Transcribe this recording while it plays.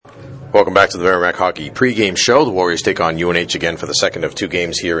Welcome back to the Merrimack Hockey pregame show. The Warriors take on UNH again for the second of two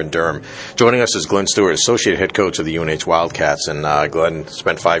games here in Durham. Joining us is Glenn Stewart, associate head coach of the UNH Wildcats, and Glenn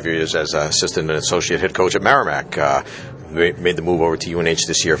spent 5 years as assistant and associate head coach at Merrimack. Made the move over to UNH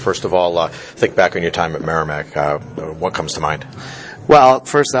this year. First of all, think back on your time at Merrimack. What comes to mind? Well,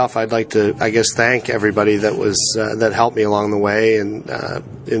 first off, I'd like to, thank everybody that helped me along the way and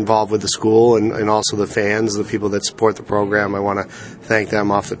involved with the school, and also the fans, the people that support the program. I want to thank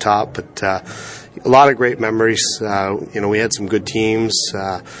them off the top. But a lot of great memories. We had some good teams,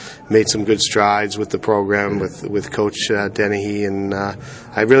 made some good strides with the program with Coach Dennehy, and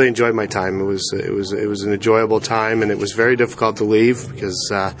I really enjoyed my time. It was an enjoyable time, and it was very difficult to leave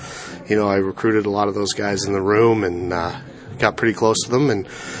because I recruited a lot of those guys in the room and got pretty close to them,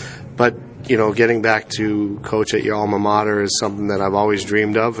 but getting back to coach at your alma mater is something that I've always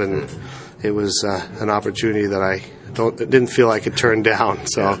dreamed of, and it was an opportunity that I didn't feel I could turn down.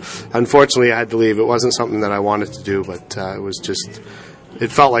 So unfortunately I had to leave. It wasn't something that I wanted to do, but it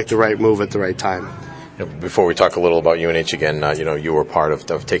felt like the right move at the right time. Before we talk a little about UNH again, you were part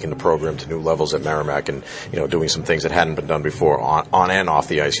of taking the program to new levels at Merrimack and, doing some things that hadn't been done before on and off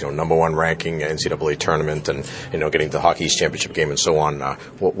the ice, number one ranking, NCAA tournament, and, getting to the Hockey East Championship game and so on.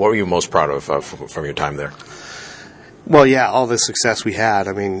 What were you most proud of from your time there? Well, yeah, all the success we had.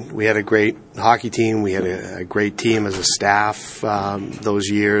 I mean, we had a great hockey team. We had a great team as a staff those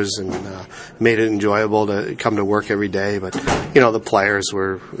years, and made it enjoyable to come to work every day. But, the players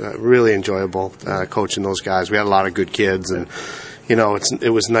were really enjoyable coaching those guys. We had a lot of good kids, and,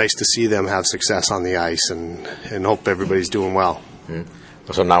 it was nice to see them have success on the ice, and hope everybody's doing well. Mm-hmm.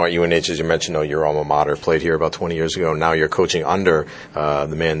 So now at UNH, as you mentioned, your alma mater, played here about 20 years ago. Now you're coaching under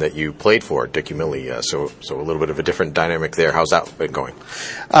the man that you played for, Dick Umile. So a little bit of a different dynamic there. How's that been going?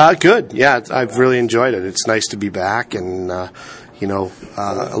 Good. Yeah, I've really enjoyed it. It's nice to be back, and a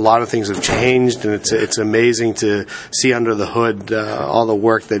lot of things have changed, and it's amazing to see under the hood all the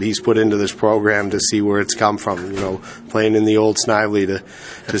work that he's put into this program, to see where it's come from. Playing in the old Snively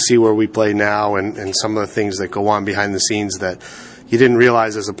to see where we play now, and some of the things that go on behind the scenes that you didn't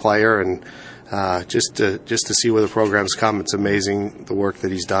realize as a player, and just to see where the program's come. It's amazing the work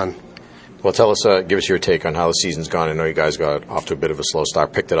that he's done. Well, give us your take on how the season's gone. I know you guys got off to a bit of a slow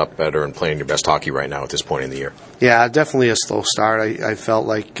start, picked it up better, and playing your best hockey right now at this point in the year. Yeah, definitely a slow start. I felt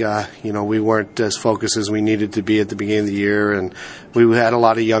like we weren't as focused as we needed to be at the beginning of the year, and we had a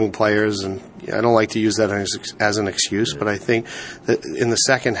lot of young players, and I don't like to use that as an excuse, but I think that in the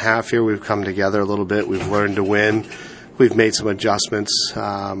second half here we've come together a little bit. We've learned to win. We've made some adjustments,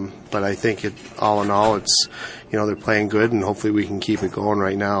 but I think all in all, it's they're playing good, and hopefully we can keep it going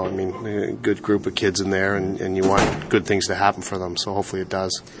right now. I mean, a good group of kids in there, and you want good things to happen for them, so hopefully it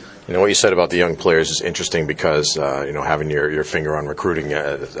does. What you said about the young players is interesting because, having your finger on recruiting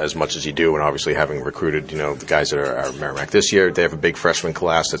as much as you do, and obviously having recruited, the guys that are at Merrimack this year, they have a big freshman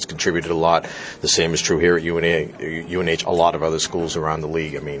class that's contributed a lot. The same is true here at UNH, a lot of other schools around the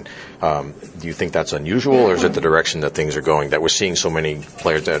league. I mean, do you think that's unusual, or is it the direction that things are going, that we're seeing so many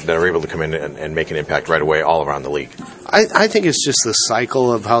players that are able to come in and make an impact right away all around the league? I think it's just the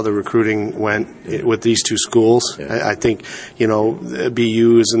cycle of how the recruiting went with these two schools. Yeah. I think,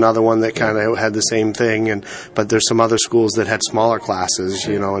 BU is another one that kind of had the same thing, but there's some other schools that had smaller classes,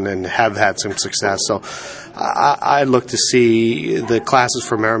 and then have had some success. So I look to see the classes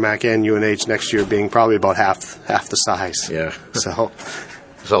for Merrimack and UNH next year being probably about half the size. Yeah.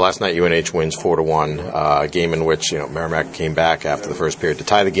 So last night UNH wins 4-1, a game in which Merrimack came back after the first period to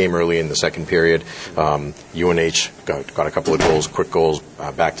tie the game early in the second period. UNH got a couple of goals, quick goals,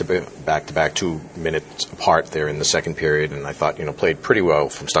 back to back 2 minutes apart there in the second period, and I thought played pretty well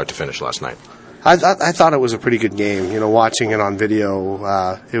from start to finish last night. I thought it was a pretty good game. Watching it on video,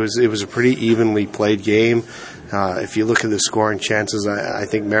 it was a pretty evenly played game. If you look at the scoring chances, I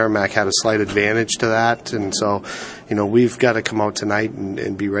think Merrimack had a slight advantage to that, and so we've got to come out tonight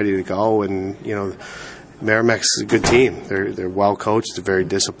and be ready to go. And Merrimack's a good team. They're well coached, they're very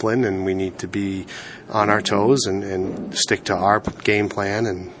disciplined, and we need to be on our toes and stick to our game plan.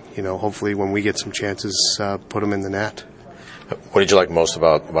 And hopefully when we get some chances, put them in the net. What did you like most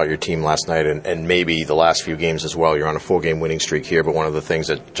about your team last night, and maybe the last few games as well? You're on a 4-game winning streak here, but one of the things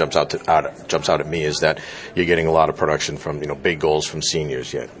that jumps out at me is that you're getting a lot of production from big goals from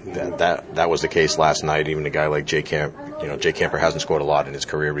seniors. Yeah, that was the case last night. Even a guy like Jay Camper, Jay Camper hasn't scored a lot in his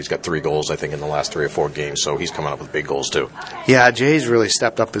career, but he's got 3 goals I think in the last 3 or 4 games, so he's coming up with big goals too. Yeah, Jay's really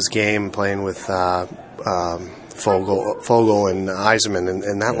stepped up his game playing with Fogel and Eiserman,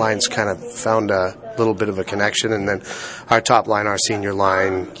 and that line's kind of found a little bit of a connection. And then our top line, our senior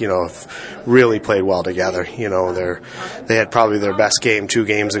line, have really played well together. They had probably their best game 2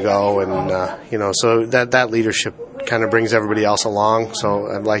 games ago, and so that leadership kind of brings everybody else along. So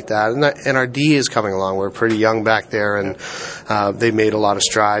I like that. And our D is coming along. We're pretty young back there, and they've made a lot of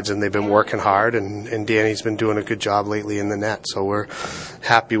strides, and they've been working hard, and Danny's been doing a good job lately in the net. So we're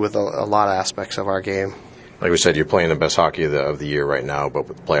happy with a lot of aspects of our game. Like we said, you're playing the best hockey of the year right now, but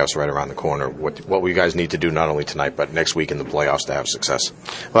with the playoffs right around the corner, what will you guys need to do not only tonight but next week in the playoffs to have success?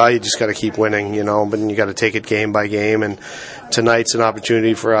 Well, you just got to keep winning, but you got to take it game by game. And tonight's an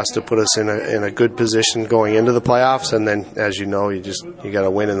opportunity for us to put us in a good position going into the playoffs. And then, as you know, you got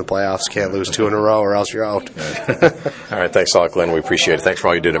to win in the playoffs. Can't lose 2 in a row, or else you're out. All right, thanks a lot, Glenn. We appreciate it. Thanks for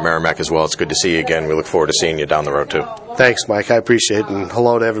all you did at Merrimack as well. It's good to see you again. We look forward to seeing you down the road too. Thanks, Mike. I appreciate it, and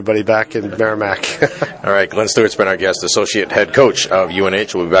hello to everybody back in Merrimack. All right, Glenn Stewart's been our guest, associate head coach of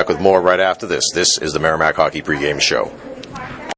UNH. We'll be back with more right after this. This is the Merrimack Hockey Pregame Show.